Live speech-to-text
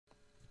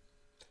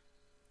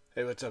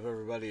Hey, what's up,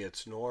 everybody?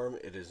 It's Norm.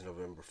 It is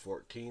November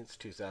 14th,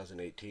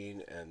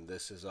 2018, and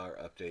this is our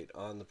update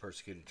on the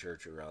persecuted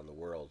church around the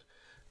world.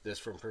 This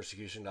from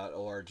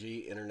persecution.org,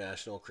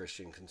 International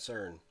Christian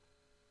Concern.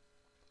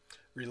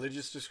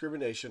 Religious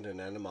discrimination and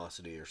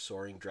animosity are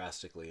soaring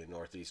drastically in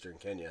northeastern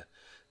Kenya.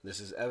 This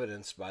is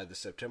evidenced by the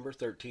September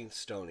 13th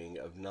stoning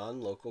of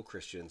non-local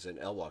Christians in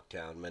Elwak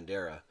town,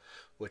 Mandera,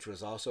 which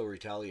was also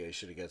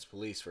retaliation against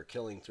police for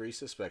killing three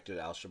suspected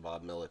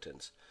al-Shabaab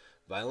militants.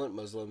 Violent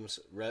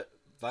Muslims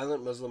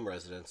Violent Muslim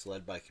residents,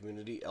 led by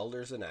community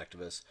elders and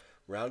activists,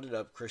 rounded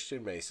up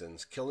Christian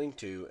Masons, killing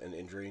two and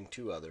injuring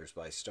two others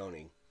by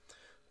stoning.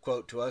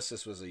 Quote, "To us,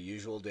 this was a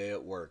usual day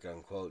at work,"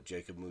 unquote,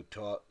 Jacob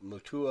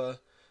Mutua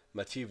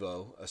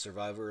Mativo, a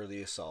survivor of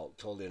the assault,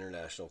 told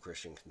International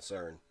Christian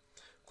Concern.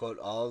 Quote,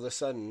 "All of a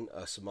sudden,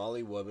 a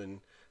Somali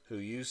woman who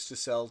used to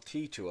sell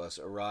tea to us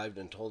arrived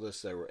and told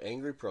us there were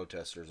angry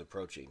protesters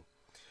approaching.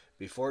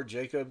 Before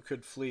Jacob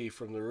could flee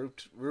from the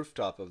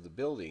rooftop of the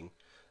building,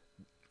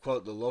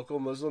 quote, the local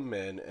Muslim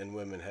men and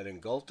women had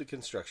engulfed the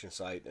construction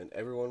site and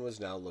everyone was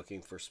now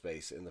looking for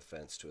space in the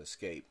fence to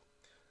escape,"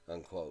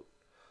 unquote.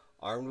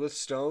 Armed with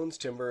stones,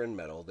 timber, and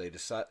metal, they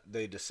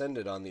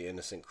descended on the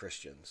innocent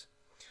Christians.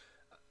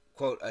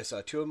 Quote, "I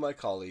saw two of my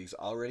colleagues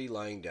already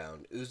lying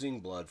down,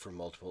 oozing blood from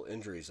multiple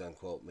injuries,"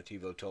 unquote,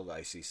 Mativo told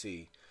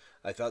ICC.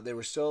 "I thought they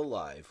were still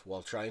alive.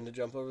 While trying to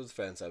jump over the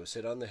fence, I was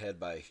hit on the head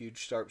by a huge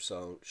sharp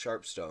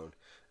stone,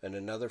 and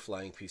another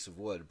flying piece of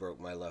wood broke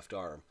my left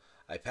arm.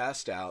 I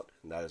passed out,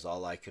 and that is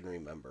all I can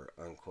remember,"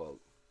 unquote.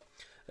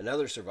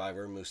 Another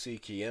survivor, Musi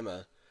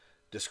Kiema,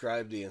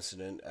 described the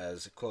incident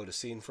as, quote, "a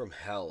scene from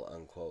hell,"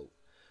 unquote.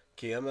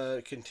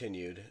 Kiema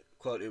continued,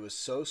 quote, "It was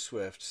so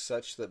swift,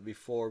 such that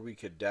before we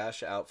could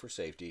dash out for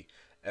safety,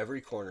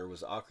 every corner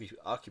was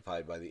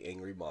occupied by the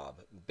angry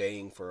mob,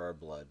 baying for our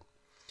blood.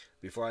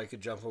 Before I could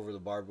jump over the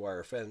barbed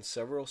wire fence,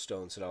 several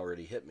stones had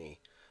already hit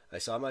me. I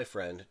saw my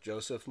friend,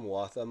 Joseph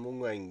Muatha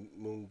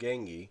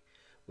Mungengi,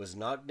 was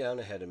knocked down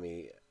ahead of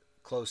me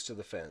close to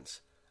the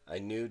fence. I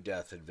knew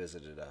death had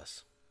visited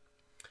us,"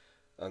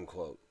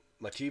 unquote.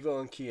 Mativo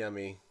and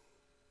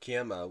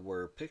Kiema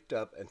were picked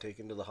up and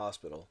taken to the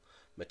hospital.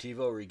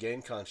 Mativo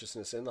regained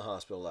consciousness in the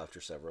hospital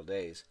after several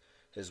days.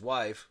 His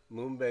wife,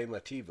 Mumbe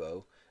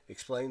Mativo,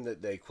 explained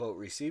that they, quote,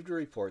 "received a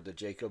report that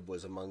Jacob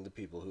was among the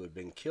people who had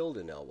been killed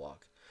in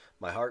Elwak.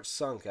 My heart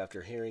sunk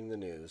after hearing the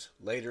news.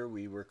 Later,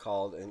 we were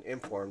called and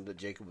informed that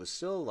Jacob was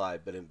still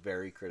alive but in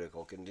very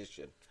critical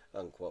condition,"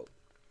 unquote.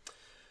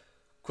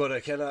 Quote,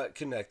 "I cannot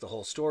connect the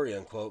whole story,"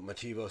 unquote,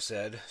 Mativo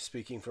said,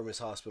 speaking from his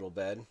hospital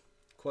bed.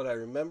 Quote, "I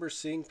remember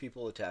seeing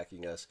people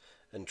attacking us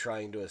and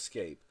trying to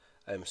escape.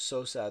 I am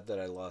so sad that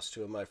I lost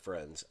two of my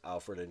friends,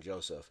 Alfred and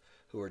Joseph,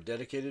 who were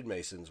dedicated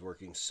Masons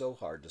working so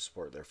hard to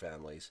support their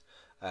families.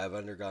 I have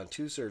undergone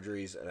two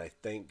surgeries, and I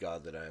thank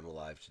God that I am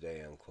alive today,"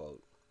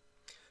 unquote.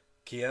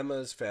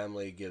 Kiema's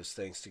family gives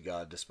thanks to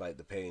God despite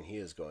the pain he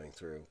is going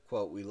through.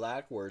 Quote, "We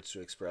lack words to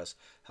express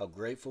how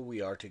grateful we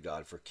are to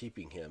God for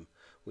keeping him.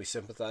 We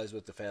sympathize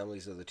with the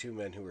families of the two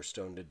men who were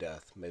stoned to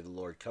death. May the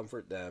Lord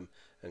comfort them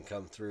and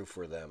come through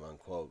for them,"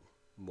 unquote,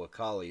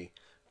 Mwakali,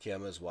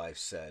 Kiema's wife,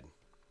 said.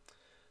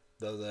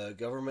 Though the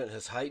government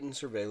has heightened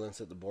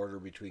surveillance at the border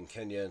between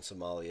Kenya and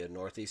Somalia,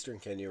 northeastern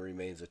Kenya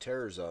remains a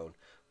terror zone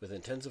with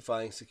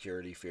intensifying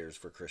security fears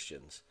for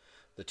Christians.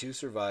 The two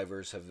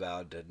survivors have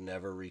vowed to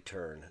never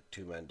return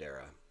to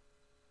Mandera.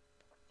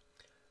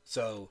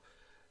 So,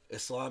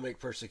 Islamic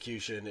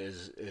persecution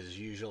is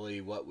usually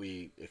what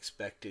we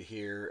expect to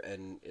hear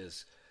and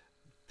is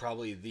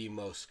probably the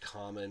most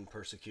common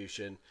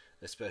persecution,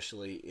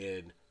 especially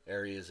in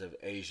areas of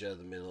Asia,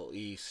 the Middle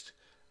East,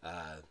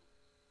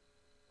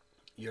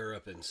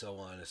 Europe, and so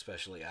on,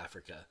 especially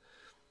Africa.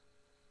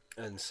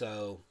 And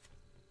so,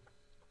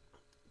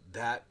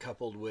 that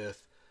coupled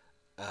with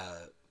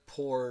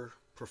poor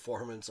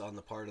performance on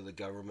the part of the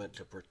government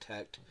to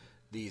protect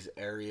these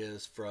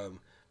areas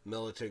from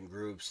militant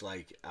groups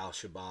like Al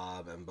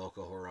Shabaab and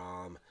Boko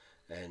Haram,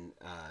 and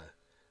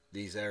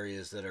these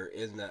areas that are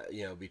in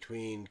the,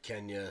 between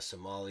Kenya,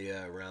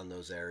 Somalia, around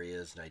those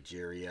areas,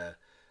 Nigeria,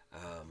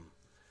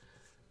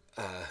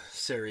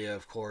 Syria,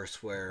 of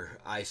course, where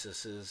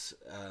ISIS is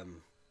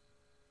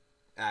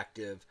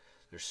active.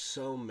 There's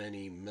so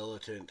many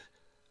militant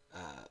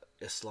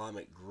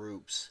Islamic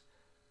groups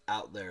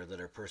out there that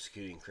are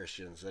persecuting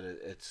Christians that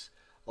it's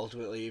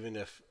ultimately, even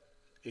if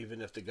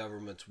the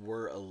governments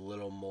were a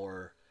little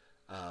more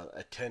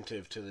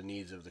attentive to the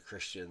needs of the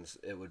Christians,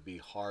 it would be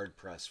hard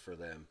pressed for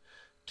them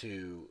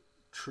to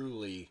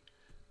truly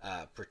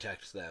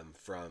protect them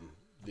from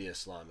the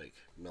Islamic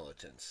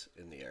militants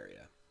in the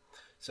area.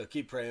 So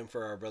keep praying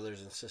for our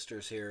brothers and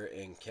sisters here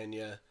in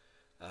Kenya.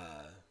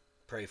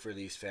 Pray for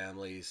these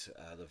families,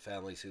 the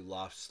families who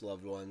lost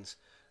loved ones,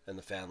 and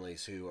the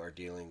families who are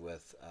dealing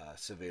with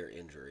severe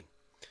injury.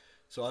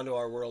 So on to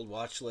our world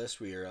watch list.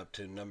 We are up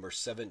to number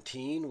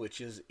 17,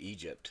 which is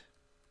Egypt,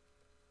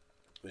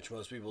 which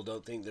most people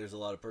don't think there's a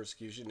lot of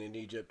persecution in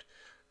Egypt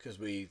because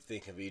we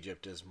think of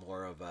Egypt as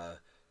more of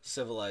a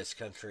civilized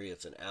country.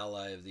 It's an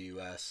ally of the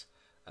U.S.,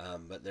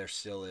 but there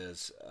still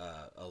is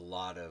a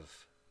lot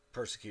of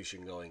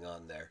persecution going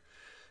on there.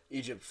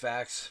 Egypt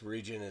facts,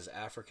 region is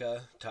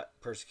Africa.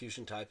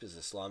 Persecution type is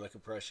Islamic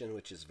oppression,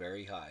 which is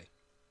very high.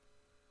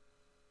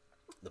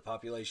 The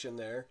population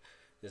there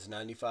is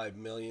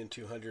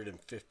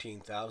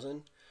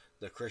 95,215,000.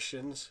 The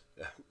Christians,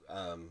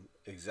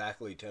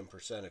 exactly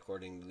 10%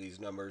 according to these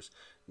numbers,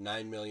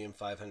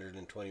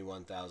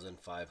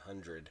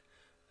 9,521,500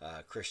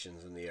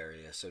 Christians in the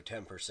area. So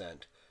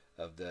 10%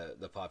 of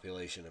the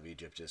population of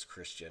Egypt is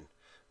Christian,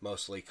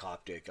 mostly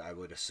Coptic, I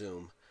would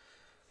assume.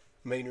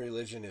 Main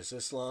religion is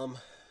Islam.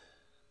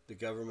 The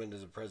government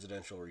is a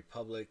presidential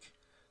republic.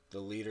 The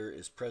leader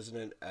is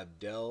President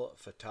Abdel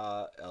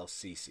Fattah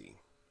el-Sisi.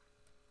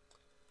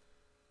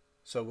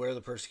 So where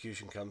the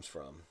persecution comes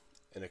from.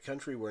 In a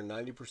country where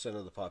 90%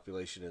 of the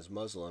population is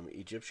Muslim,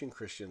 Egyptian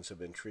Christians have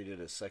been treated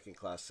as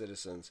second-class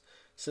citizens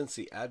since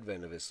the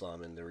advent of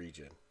Islam in the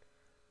region.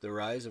 The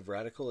rise of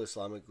radical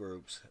Islamic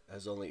groups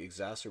has only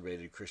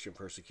exacerbated Christian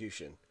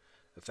persecution,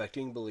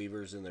 affecting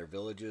believers in their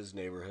villages,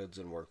 neighborhoods,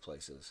 and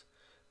workplaces.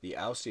 The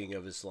ousting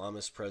of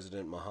Islamist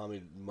President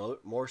Mohamed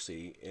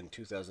Morsi in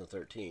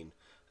 2013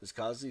 has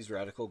caused these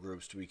radical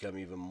groups to become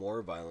even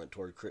more violent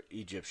toward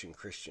Egyptian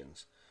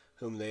Christians,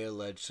 whom they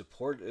allege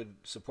supported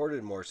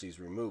Morsi's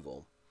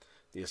removal.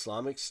 The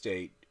Islamic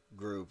State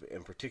group,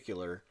 in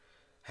particular,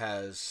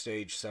 has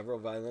staged several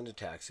violent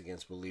attacks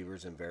against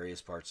believers in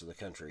various parts of the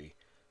country.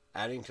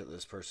 Adding to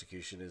this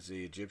persecution is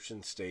the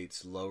Egyptian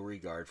state's low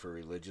regard for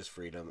religious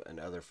freedom and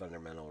other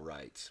fundamental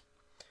rights.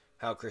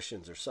 How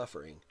Christians are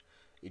suffering.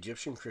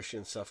 Egyptian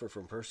Christians suffer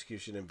from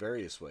persecution in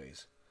various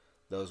ways.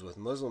 Those with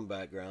Muslim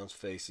backgrounds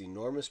face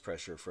enormous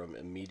pressure from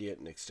immediate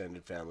and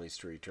extended families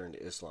to return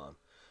to Islam.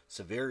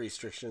 Severe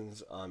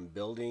restrictions on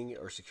building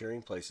or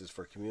securing places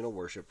for communal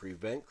worship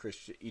prevent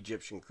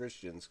Egyptian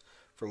Christians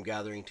from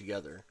gathering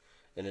together.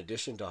 In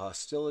addition to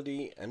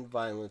hostility and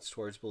violence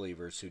towards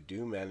believers who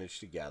do manage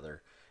to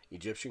gather,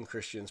 Egyptian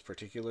Christians,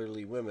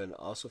 particularly women,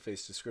 also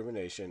face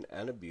discrimination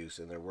and abuse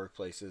in their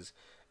workplaces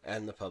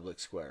and the public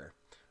square.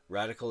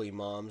 Radical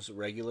imams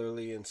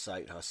regularly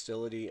incite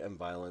hostility and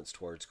violence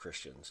towards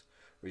Christians,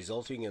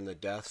 resulting in the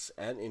deaths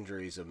and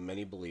injuries of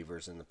many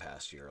believers in the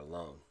past year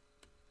alone.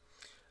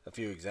 A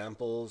few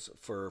examples.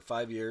 For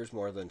 5 years,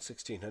 more than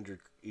 1,600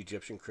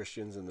 Egyptian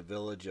Christians in the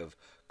village of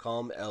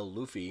Qalm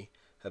el-Lufi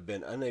have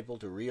been unable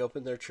to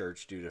reopen their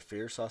church due to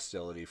fierce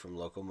hostility from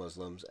local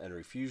Muslims and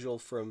refusal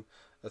from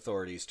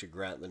authorities to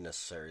grant the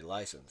necessary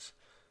license.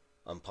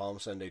 On Palm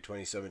Sunday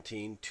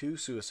 2017, 2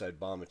 suicide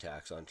bomb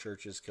attacks on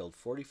churches killed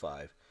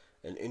 45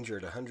 and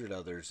injured 100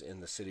 others in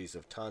the cities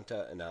of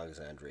Tanta and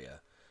Alexandria.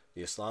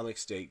 The Islamic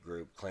State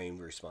group claimed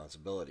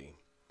responsibility.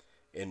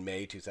 In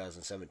May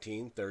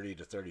 2017, 30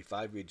 to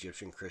 35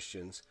 Egyptian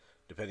Christians,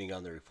 depending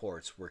on the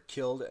reports, were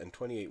killed and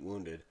 28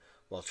 wounded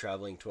while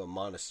traveling to a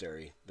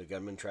monastery. The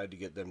gunmen tried to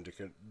get them to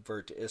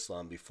convert to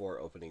Islam before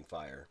opening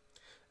fire.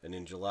 And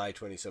in July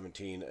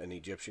 2017, an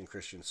Egyptian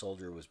Christian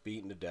soldier was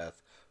beaten to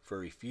death for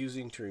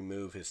refusing to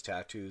remove his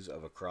tattoos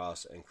of a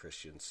cross and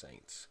Christian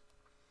saints.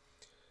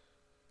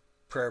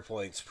 Prayer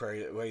points,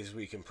 ways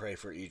we can pray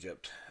for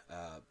Egypt.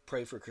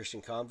 Pray for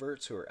Christian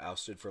converts who are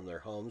ousted from their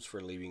homes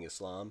for leaving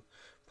Islam.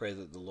 Pray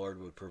that the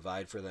Lord would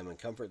provide for them and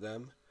comfort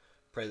them.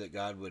 Pray that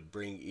God would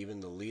bring even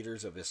the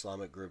leaders of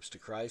Islamic groups to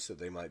Christ, that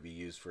they might be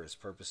used for his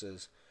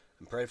purposes.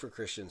 And pray for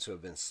Christians who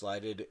have been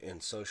slighted in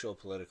social,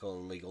 political,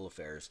 and legal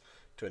affairs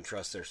to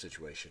entrust their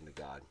situation to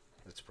God.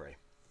 Let's pray.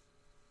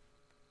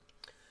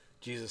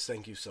 Jesus,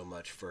 thank you so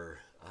much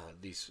for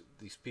these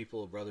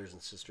people, brothers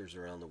and sisters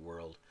around the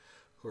world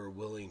who are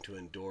willing to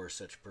endure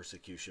such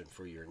persecution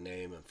for your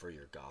name and for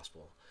your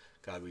gospel.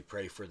 God, we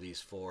pray for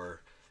these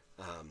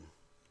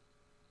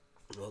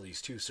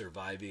these 2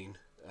 surviving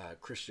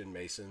Christian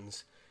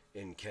Masons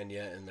in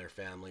Kenya and their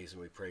families,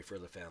 and we pray for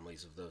the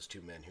families of those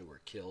 2 men who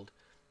were killed.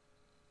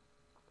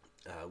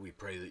 We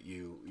pray that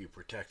you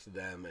protect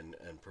them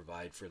and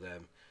provide for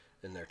them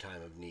in their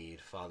time of need.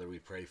 Father, we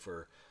pray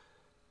for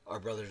our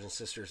brothers and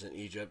sisters in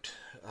Egypt,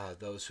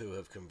 those who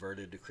have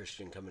converted to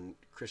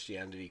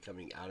Christianity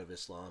coming out of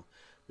Islam.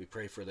 We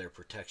pray for their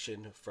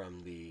protection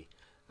from the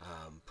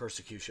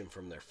persecution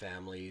from their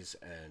families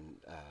and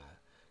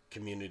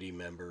community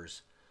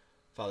members.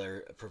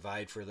 Father,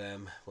 provide for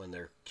them when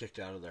they're kicked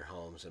out of their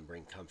homes and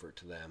bring comfort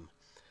to them.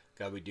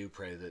 God, we do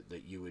pray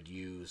that you would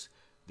use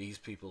these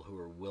people who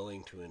are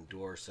willing to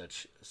endure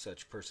such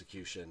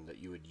persecution, that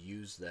you would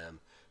use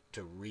them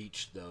to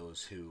reach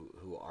those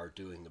who are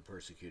doing the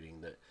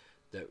persecuting,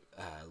 that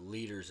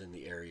leaders in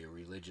the area,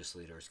 religious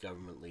leaders,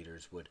 government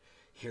leaders, would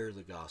hear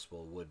the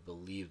gospel, would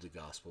believe the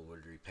gospel,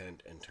 would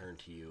repent and turn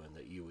to you, and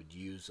that you would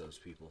use those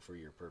people for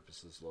your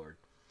purposes, Lord.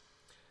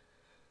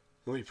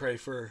 And we pray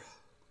for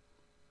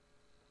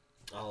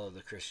all of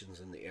the Christians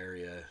in the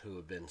area who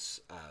have been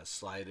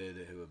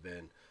slighted, who have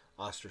been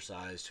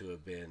ostracized, who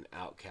have been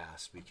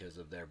outcast because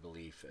of their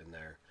belief and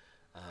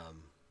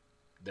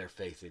their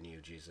faith in you,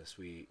 Jesus.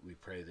 We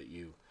pray that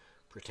you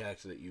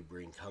protect, that you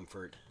bring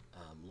comfort,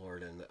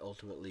 Lord, and that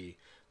ultimately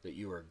that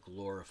you are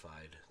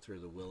glorified through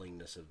the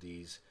willingness of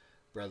these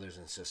brothers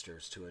and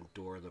sisters to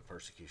endure the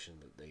persecution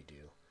that they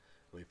do.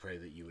 We pray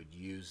that you would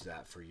use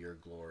that for your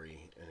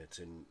glory, and it's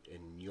in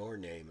your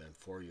name and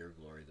for your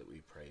glory that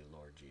we pray,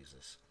 Lord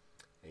Jesus.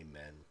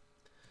 Amen.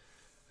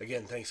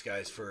 Again, thanks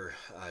guys for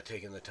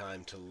taking the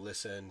time to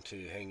listen,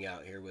 to hang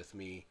out here with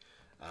me.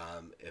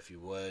 If you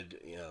would,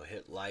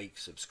 hit like,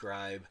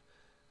 subscribe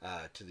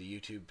to the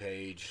YouTube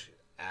page,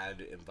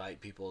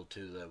 invite people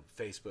to the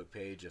Facebook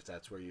page if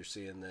that's where you're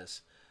seeing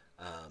this.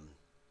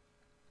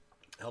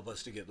 Help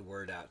us to get the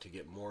word out, to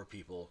get more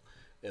people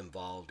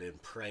involved in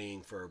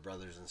praying for our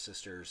brothers and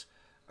sisters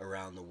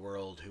around the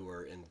world who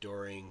are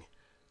enduring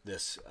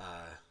this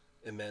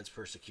immense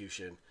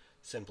persecution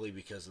simply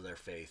because of their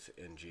faith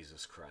in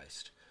Jesus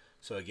Christ.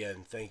 So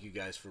again, thank you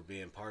guys for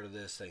being part of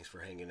this. Thanks for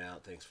hanging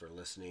out. Thanks for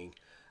listening.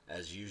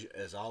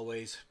 As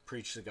always,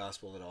 preach the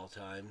gospel at all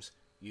times.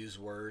 Use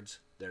words.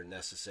 They're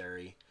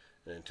necessary.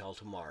 And until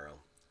tomorrow,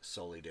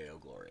 Soli Deo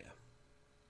Gloria.